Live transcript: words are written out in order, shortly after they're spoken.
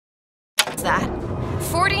of that.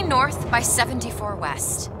 40 north by 74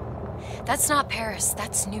 west. That's not Paris,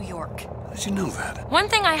 that's New York. How did you know that? One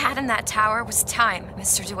thing I had in that tower was time,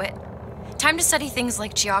 Mr. DeWitt. Time to study things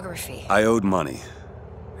like geography. I owed money.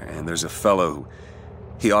 And there's a fellow who...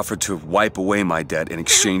 He offered to wipe away my debt in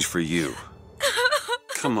exchange for you.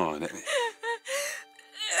 Come on.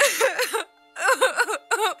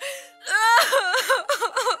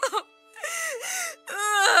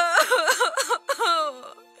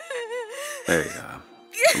 Hey,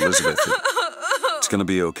 Elizabeth, it's gonna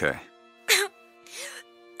be okay.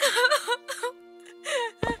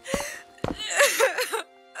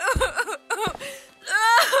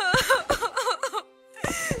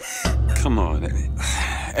 Come on.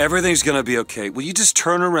 Everything's gonna be okay. Will you just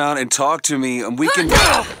turn around and talk to me and we can...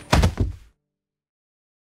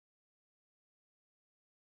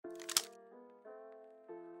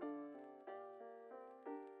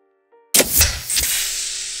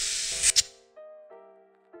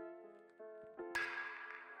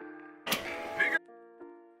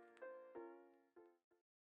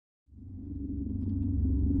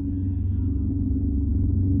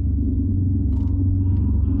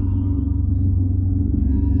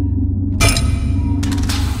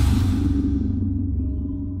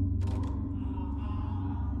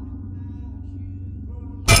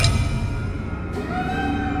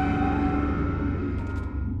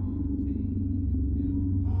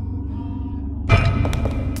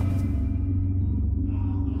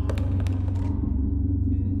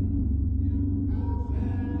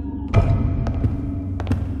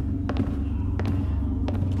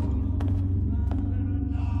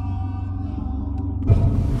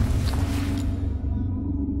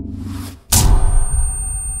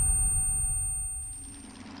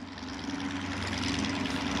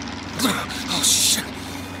 Oh, shit.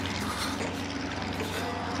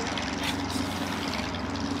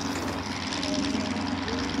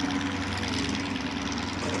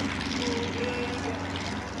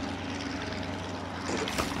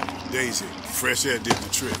 Daisy, fresh air did the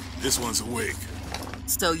trick. This one's awake.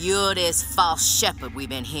 So you're this false shepherd we've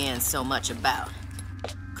been hearing so much about.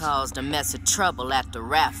 Caused a mess of trouble at the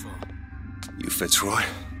raffle. You Fitzroy?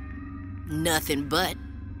 Nothing but.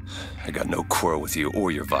 I got no quarrel with you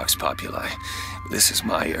or your Vox Populi. This is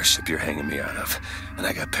my airship you're hanging me out of, and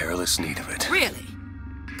I got perilous need of it. Really?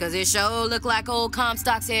 Cause it sure look like old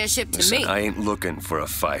Comstock's airship to Listen, me. I ain't looking for a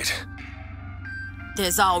fight.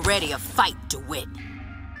 There's already a fight, DeWitt.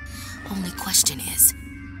 Only question is,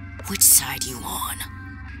 which side you on?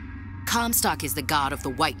 Comstock is the god of the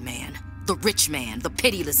white man, the rich man, the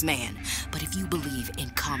pitiless man. But if you believe in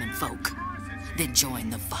common folk, then join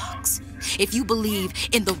the Vox. If you believe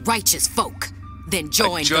in the righteous folk, then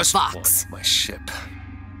join the Vox. Want my ship.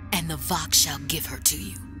 And the Vox shall give her to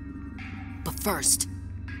you. But first,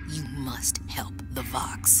 you must help the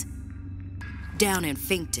Vox. Down in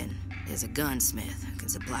Finkton, there's a gunsmith who can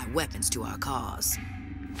supply weapons to our cause.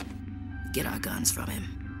 Get our guns from him,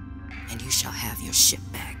 and you shall have your ship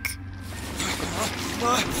back.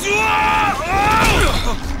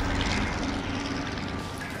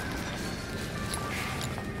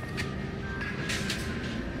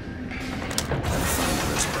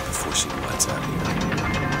 Before she lets out of here.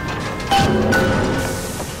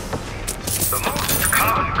 The most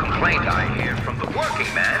common complaint I hear from the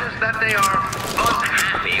working man is that they are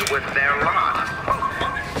unhappy with their lot.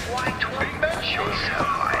 Why torment yourself,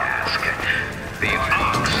 I ask? The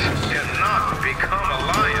ox cannot become a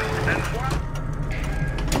lion, and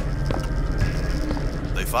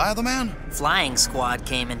They fire the man? Flying squad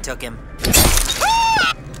came and took him.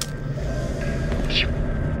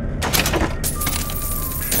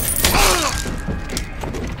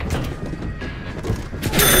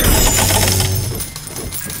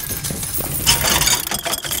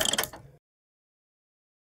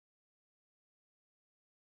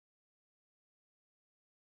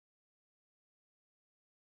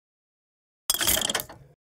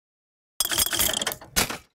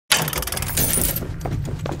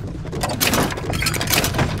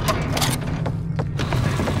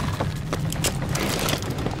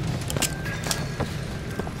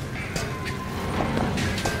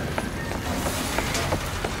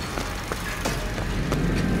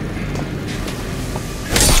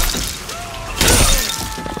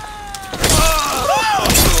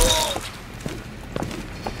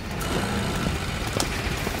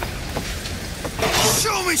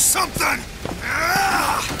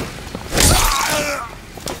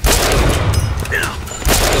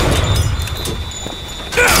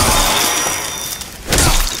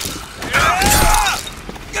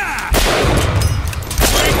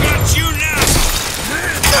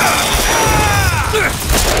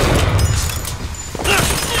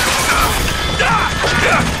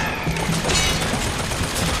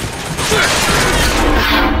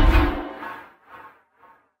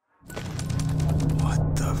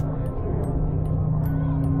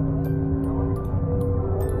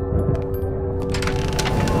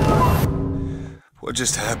 What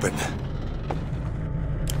just happened?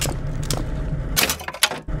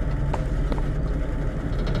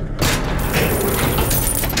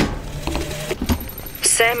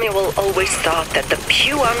 Samuel always thought that the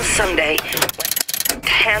pew on Sunday went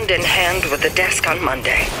hand in hand with the desk on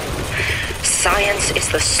Monday. Science is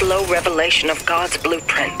the slow revelation of God's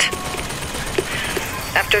blueprint.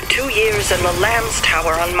 After 2 years in the Lamb's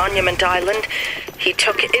Tower on Monument Island, he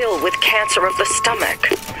took ill with cancer of the stomach.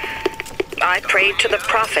 I prayed to the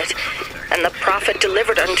prophet, and the prophet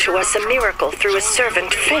delivered unto us a miracle through his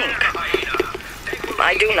servant Fink.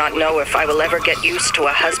 I do not know if I will ever get used to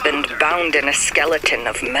a husband bound in a skeleton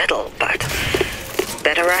of metal, but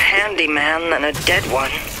better a handyman than a dead one.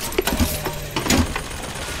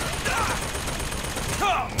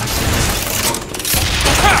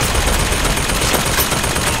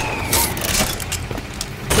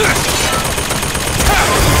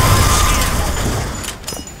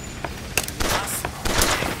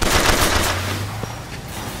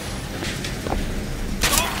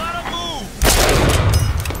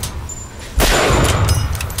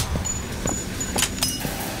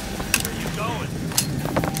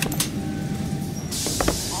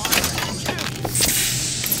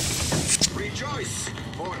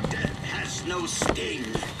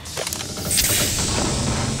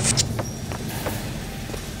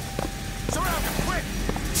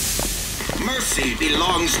 Mercy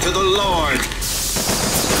belongs to the Lord.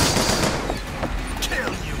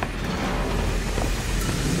 Kill you.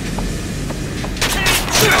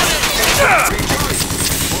 Rejoice,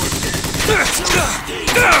 for death has no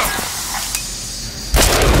sting.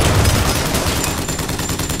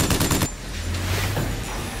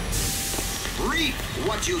 Reap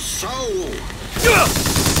what you sow.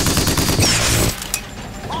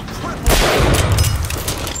 I'll cripple you.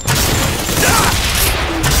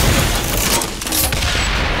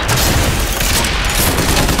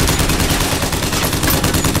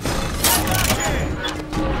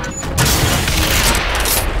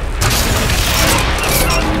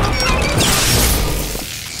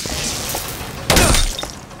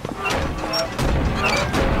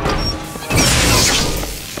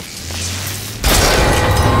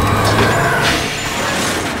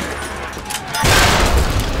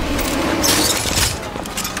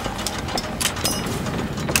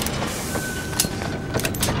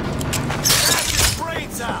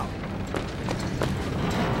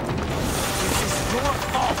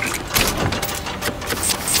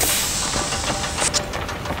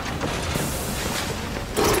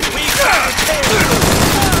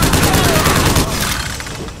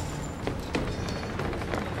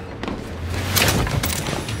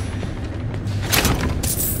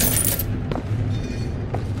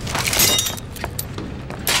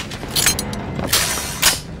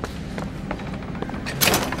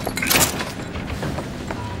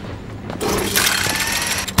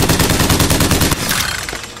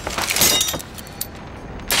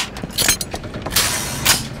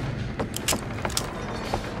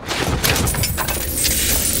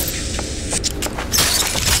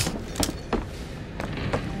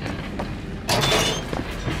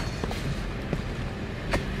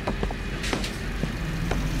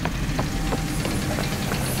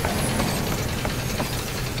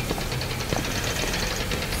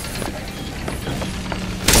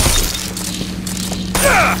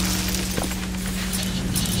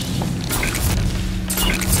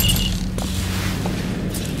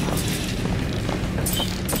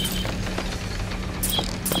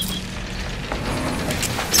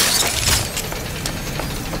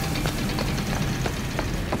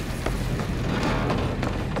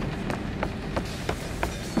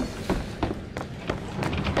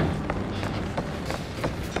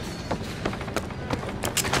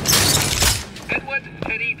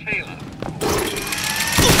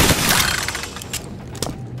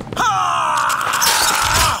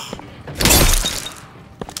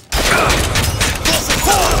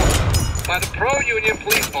 By the pro-union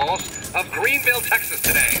police force of Greenville, Texas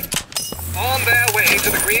today. On their way to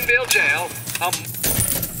the Greenville jail,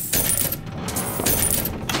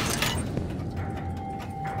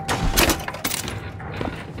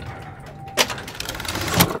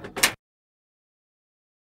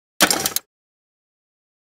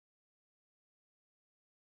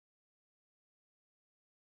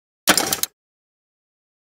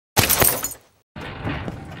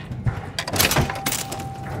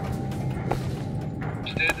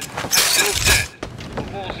 and still dead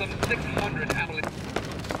before some 600 Abilene.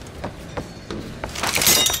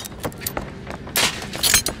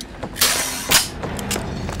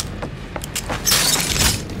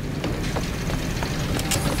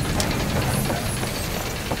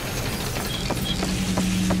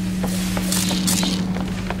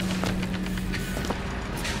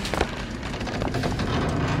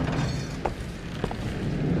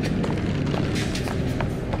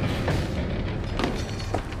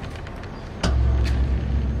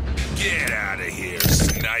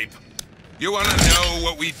 type. You wanna know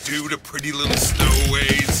what we do to pretty little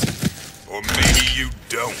stowaways? Or maybe you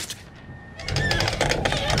don't.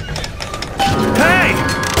 Hey!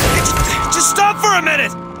 Just stop for a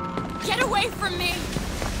minute! Get away from me!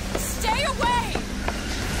 Stay away!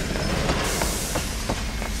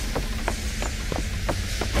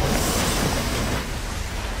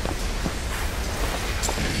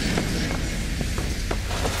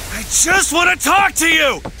 I just want to talk to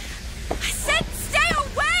you! I said stay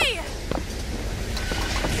away!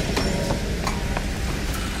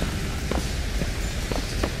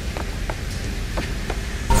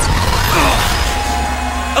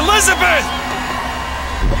 Elizabeth!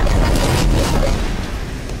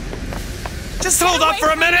 Just hold up for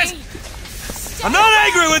a minute! I'm not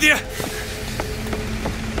angry with you!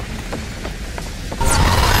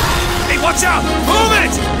 Hey, watch out! Move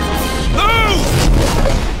it! Move!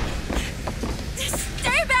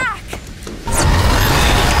 Stay back!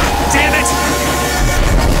 Damn it!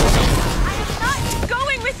 I am not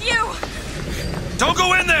going with you! Don't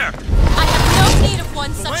go in there! I have no need of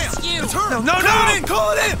one such as you! No, no, no!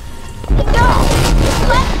 Call it in! No!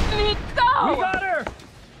 Let me go! We got her!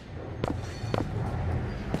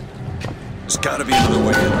 There's gotta be another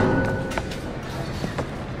way in.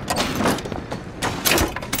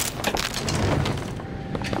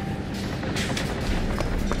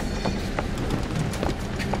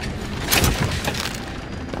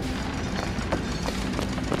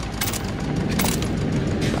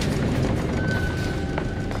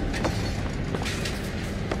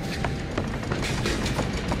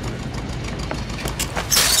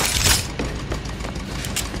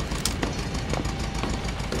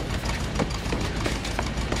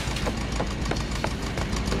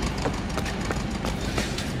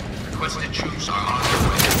 Requested troops are on their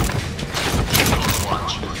way. Keep on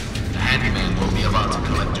watch. The handyman will be about to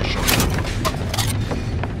collect your shortly.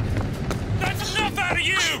 That's enough out of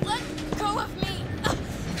you! Let go of me!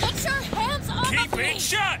 Get your hands off of me! Keep it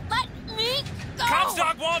shut! Let me go!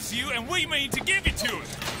 Comstock wants you, and we mean to give you to him.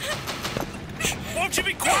 Won't you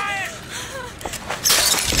be quiet?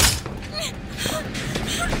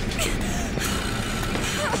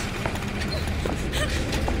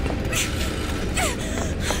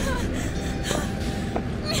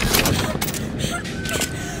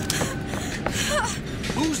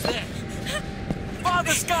 Who's there?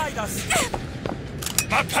 Father's guide us!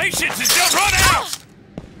 My patience is just run out!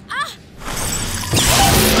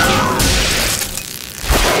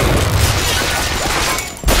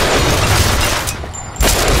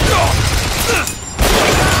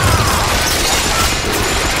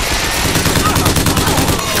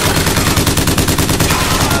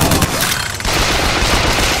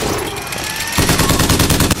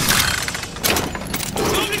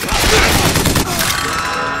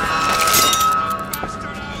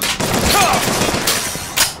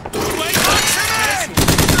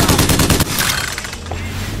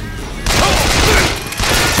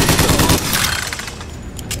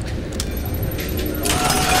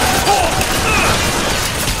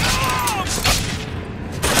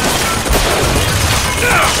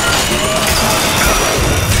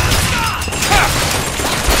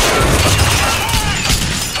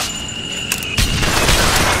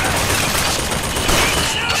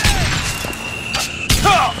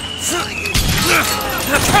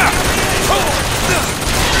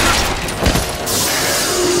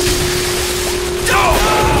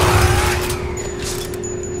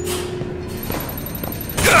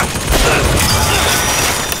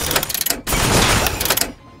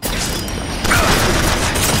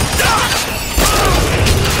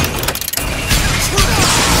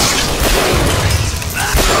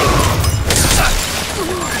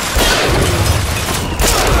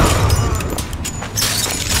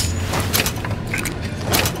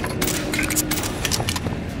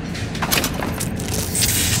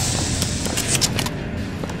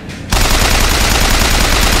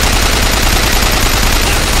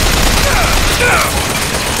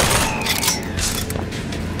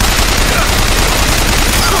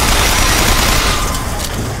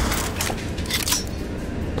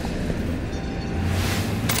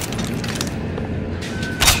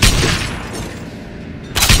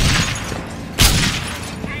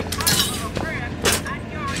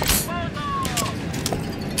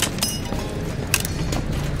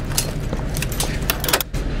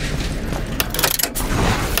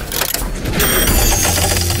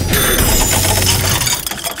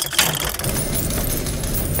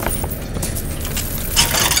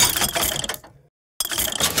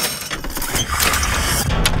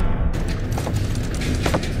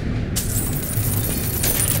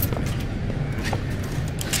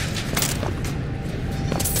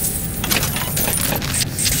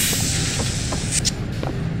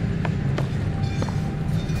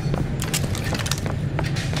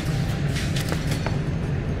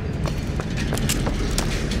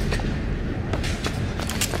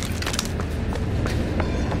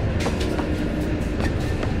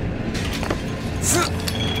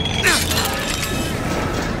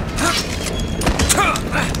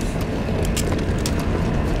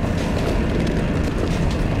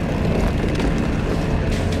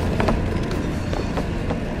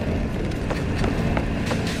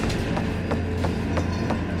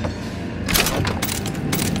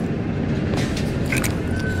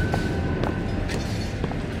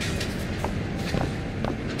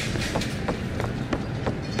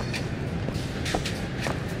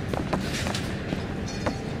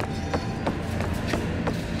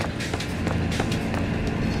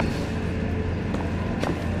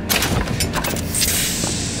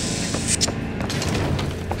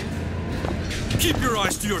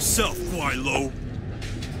 rest to yourself, Guaylo.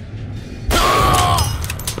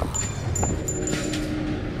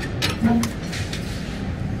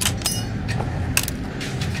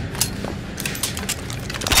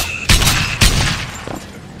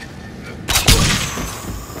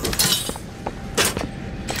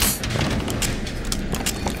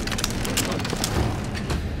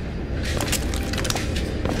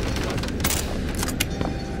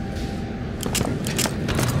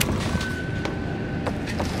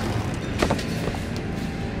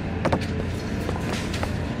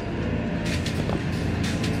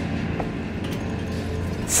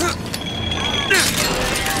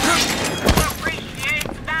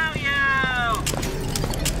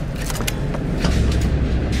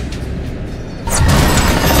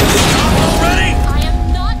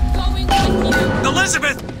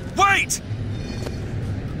 Elizabeth, wait!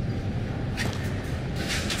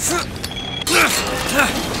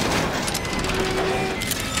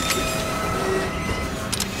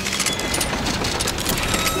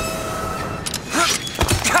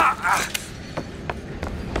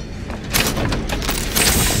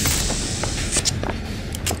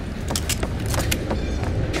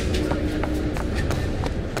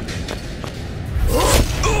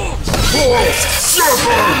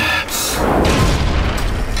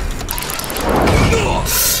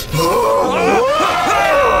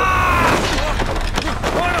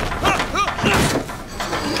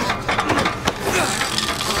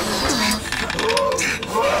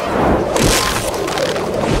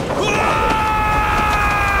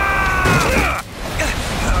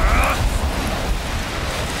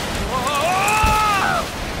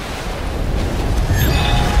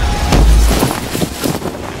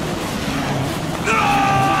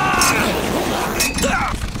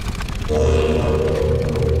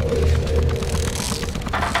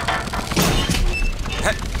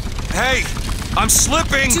 Hey! I'm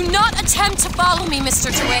slipping! Do not attempt to follow me, Mr.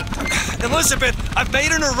 DeWitt. Elizabeth, I've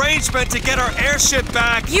made an arrangement to get our airship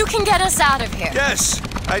back! You can get us out of here. Yes!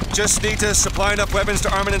 I just need to supply enough weapons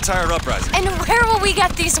to arm an entire uprising. And where will we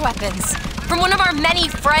get these weapons? From one of our many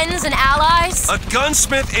friends and allies? A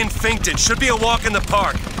gunsmith in Finkton should be a walk in the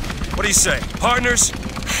park. What do you say, partners?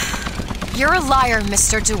 You're a liar,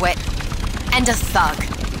 Mr. DeWitt. And a thug.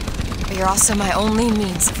 But you're also my only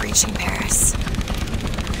means of reaching Paris.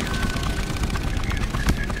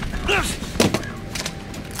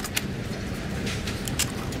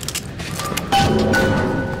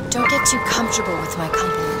 Don't get too comfortable with my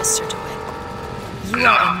company, Mr. DeWitt. You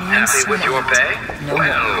Not are a means happy to with an your end. pay? No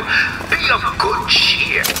Well, be of good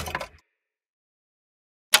cheer.